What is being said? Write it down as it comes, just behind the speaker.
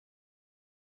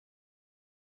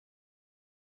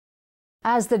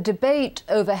As the debate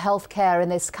over healthcare in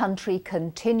this country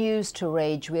continues to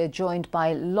rage, we are joined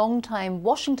by longtime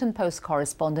Washington Post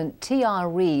correspondent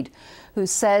Reid, who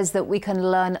says that we can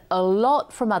learn a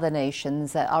lot from other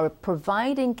nations that are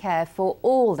providing care for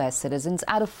all their citizens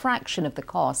at a fraction of the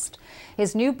cost.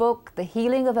 His new book, The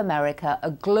Healing of America,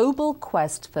 A Global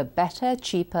Quest for Better,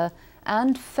 Cheaper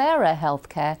and Fairer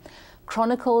Healthcare,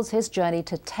 chronicles his journey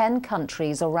to 10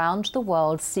 countries around the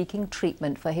world seeking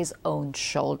treatment for his own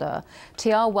shoulder.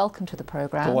 TR, welcome to the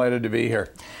program. Delighted to be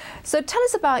here. So tell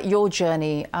us about your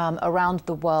journey around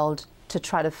the world to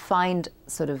try to find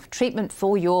sort of treatment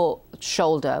for your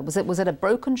shoulder. Was it a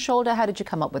broken shoulder? How did you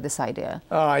come up with this idea?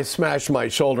 I smashed my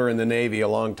shoulder in the Navy a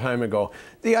long time ago.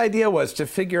 The idea was to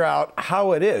figure out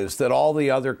how it is that all the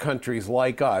other countries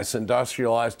like us,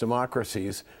 industrialized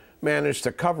democracies, manage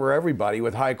to cover everybody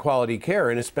with high-quality care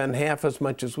and to spend half as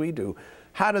much as we do.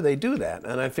 How do they do that?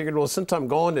 And I figured, well, since I'm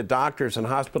going to doctors and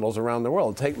hospitals around the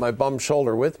world, take my bum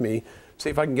shoulder with me, see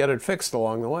if I can get it fixed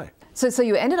along the way. So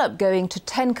you ended up going to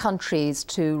 10 countries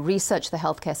to research the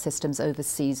healthcare systems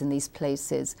overseas in these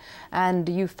places. And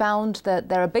you found that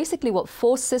there are basically,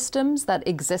 4 systems that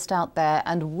exist out there,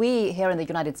 and we here in the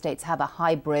United States have a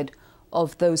hybrid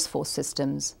of those 4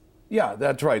 systems. Yeah,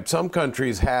 that's right. Some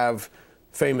countries have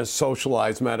famous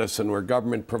socialized medicine where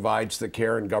government provides the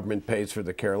care and government pays for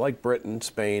the care, like Britain,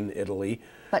 Spain, Italy.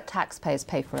 But taxpayers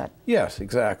pay for it. Yes,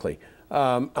 exactly.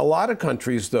 A lot of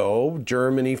countries, though,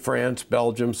 Germany, France,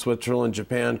 Belgium, Switzerland,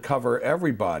 Japan, cover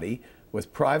everybody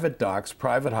with private docs,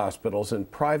 private hospitals, and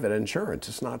private insurance.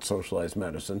 It's not socialized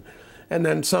medicine. And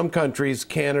then some countries,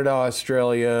 Canada,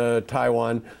 Australia,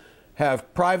 Taiwan,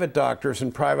 have private doctors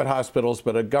and private hospitals,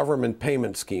 but a government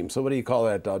payment scheme. So what do you call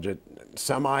that, Dodgett?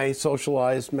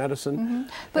 Semi-socialized medicine? Mm-hmm.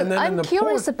 But I'm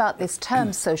curious about this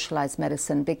term socialized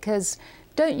medicine, because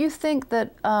don't you think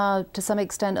that to some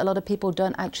extent a lot of people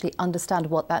don't actually understand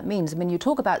what that means? I mean, you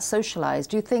talk about socialized.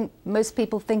 Do you think most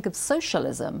people think of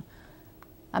socialism?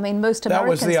 I mean, most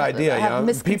Americans that was the idea, have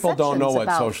misconceptions. People don't know what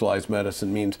socialized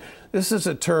medicine means. This is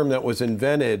a term that was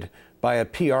invented by a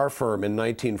PR firm in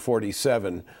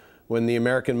 1947 when the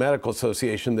American Medical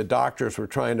Association, the doctors were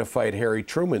trying to fight Harry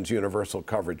Truman's universal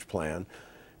coverage plan.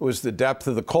 It was the depth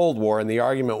of the Cold War, and the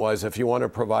argument was if you want to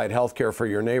provide health care for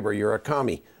your neighbor, you're a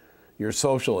commie, you're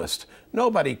socialist.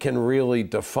 Nobody can really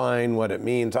define what it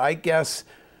means. I guess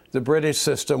the British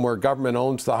system where government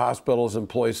owns the hospitals,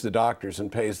 employs the doctors, and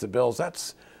pays the bills,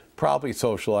 that's probably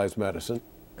socialized medicine.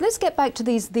 Let's get back to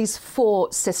these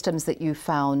 4 systems that you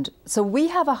found. So we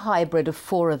have a hybrid of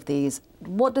 4 of these.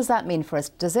 What does that mean for us?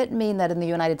 Does it mean that in the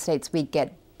United States we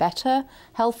get better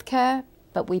health care,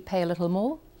 but we pay a little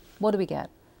more? What do we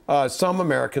get? Some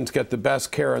Americans get the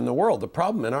best care in the world. The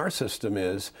problem in our system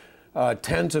is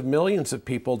tens of millions of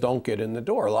people don't get in the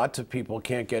door. Lots of people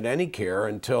can't get any care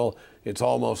until it's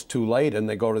almost too late and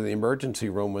they go to the emergency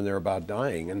room when they're about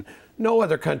dying. And no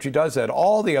other country does that.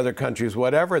 All the other countries,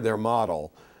 whatever their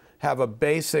model, have a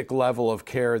basic level of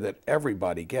care that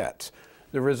everybody gets.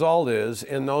 The result is,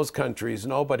 in those countries,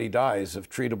 nobody dies of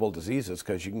treatable diseases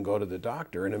because you can go to the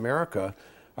doctor. In America,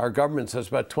 our government says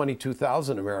about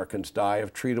 22,000 Americans die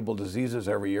of treatable diseases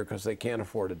every year because they can't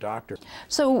afford a doctor.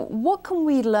 So what can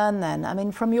we learn then? I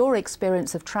mean, from your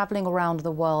experience of traveling around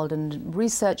the world and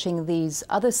researching these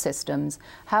other systems,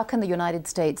 how can the United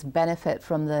States benefit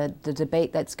from the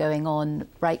debate that's going on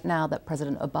right now that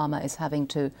President Obama is having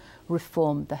to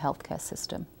reform the healthcare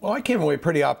system? Well, I came away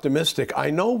pretty optimistic. I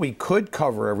know we could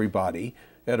cover everybody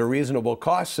at a reasonable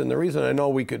cost, and the reason I know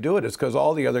we could do it is because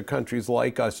all the other countries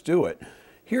like us do it.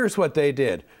 Here's what they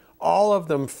did. All of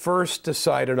them first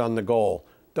decided on the goal.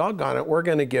 Doggone it, we're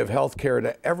going to give health care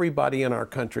to everybody in our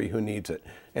country who needs it.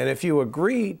 And if you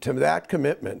agree to that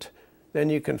commitment, then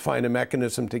you can find a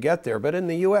mechanism to get there. But in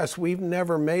the U.S., we've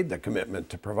never made the commitment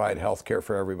to provide health care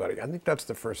for everybody. I think that's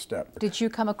the first step. Did you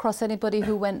come across anybody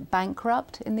who went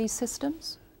bankrupt in these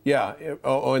systems? Yeah.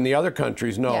 Oh, in the other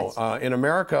countries, no. Yes. In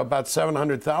America, about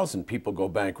 700,000 people go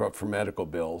bankrupt for medical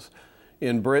bills.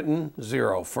 In Britain,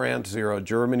 0. France, 0.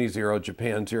 Germany, 0.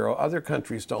 Japan, 0. Other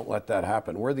countries don't let that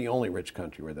happen. We're the only rich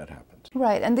country where that happens.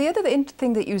 Right. And the other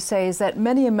thing that you say is that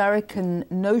many American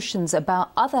notions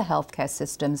about other healthcare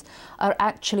systems are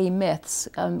actually myths.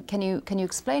 Can you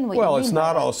explain what you mean? Well, it's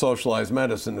not all socialized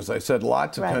medicine. As I said,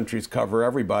 lots of countries cover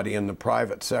everybody in the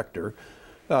private sector.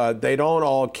 They don't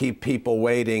all keep people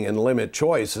waiting and limit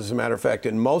choice. As a matter of fact,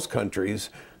 in most countries,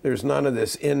 there's none of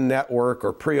this in-network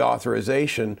or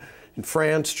pre-authorization. In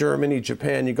France, Germany,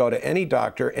 Japan, you go to any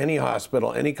doctor, any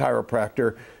hospital, any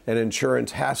chiropractor, and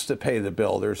insurance has to pay the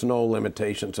bill. There's no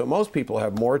limitation. So most people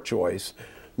have more choice.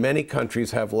 Many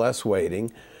countries have less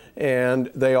waiting,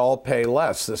 and they all pay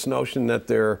less. This notion that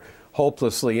they're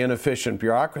hopelessly inefficient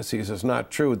bureaucracies is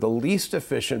not true. The least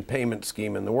efficient payment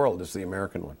scheme in the world is the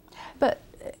American one. But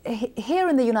here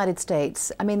in the United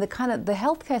States, I mean, the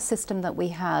healthcare system that we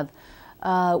have,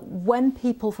 when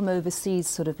people from overseas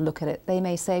sort of look at it, they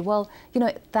may say, well, you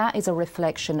know, that is a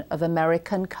reflection of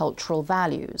American cultural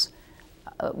values.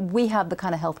 We have the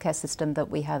kind of healthcare system that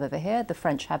we have over here. The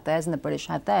French have theirs and the British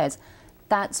have theirs.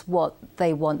 That's what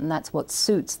they want and that's what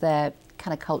suits their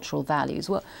kind of cultural values.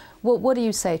 Well, what do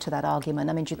you say to that argument?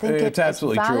 I mean, do you think it's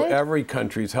absolutely valid? true? Every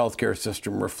country's healthcare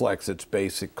system reflects its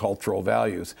basic cultural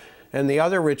values. And the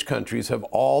other rich countries have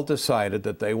all decided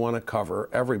that they want to cover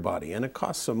everybody. And it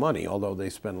costs some money, although they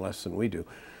spend less than we do.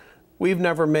 We've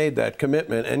never made that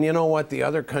commitment. And you know what? The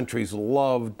other countries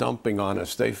love dumping on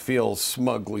us. They feel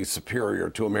smugly superior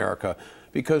to America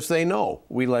because they know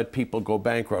we let people go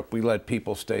bankrupt. We let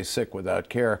people stay sick without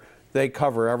care. They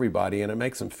cover everybody, and it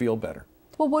makes them feel better.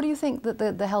 Well, what do you think that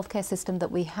the healthcare system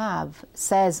that we have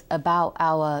says about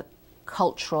our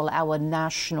cultural, our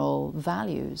national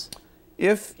values?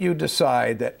 If you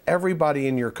decide that everybody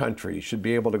in your country should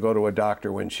be able to go to a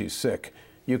doctor when she's sick,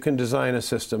 you can design a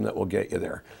system that will get you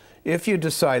there. If you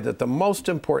decide that the most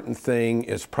important thing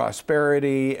is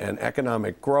prosperity and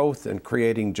economic growth and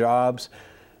creating jobs,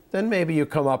 then maybe you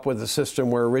come up with a system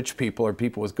where rich people or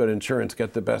people with good insurance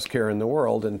get the best care in the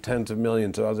world and tens of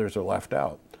millions of others are left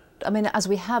out. I mean, as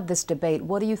we have this debate,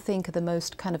 what do you think are the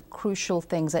most kind of crucial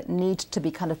things that need to be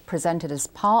kind of presented as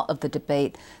part of the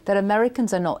debate that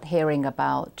Americans are not hearing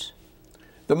about?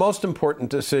 The most important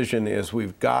decision is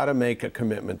we've got to make a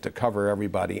commitment to cover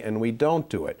everybody, and we don't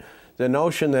do it. The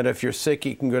notion that if you're sick,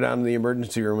 you can go down to the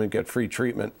emergency room and get free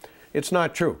treatment, it's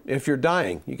not true. If you're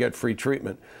dying, you get free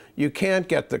treatment. You can't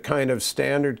get the kind of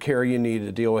standard care you need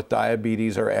to deal with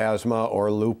diabetes or asthma or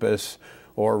lupus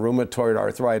or rheumatoid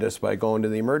arthritis by going to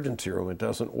the emergency room. It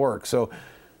doesn't work. So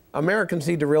Americans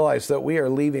need to realize that we are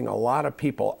leaving a lot of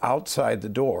people outside the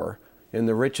door in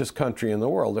the richest country in the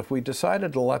world. If we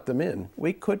decided to let them in,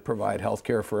 we could provide health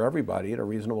care for everybody at a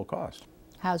reasonable cost.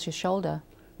 How's your shoulder?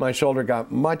 My shoulder got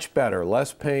much better,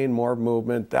 less pain, more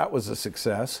movement. That was a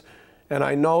success. And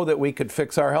I know that we could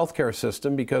fix our healthcare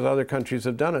system because other countries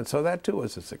have done it. So that too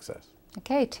was a success.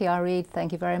 Okay, T.R. Reid,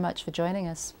 thank you very much for joining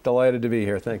us. Delighted to be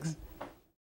here. Thanks.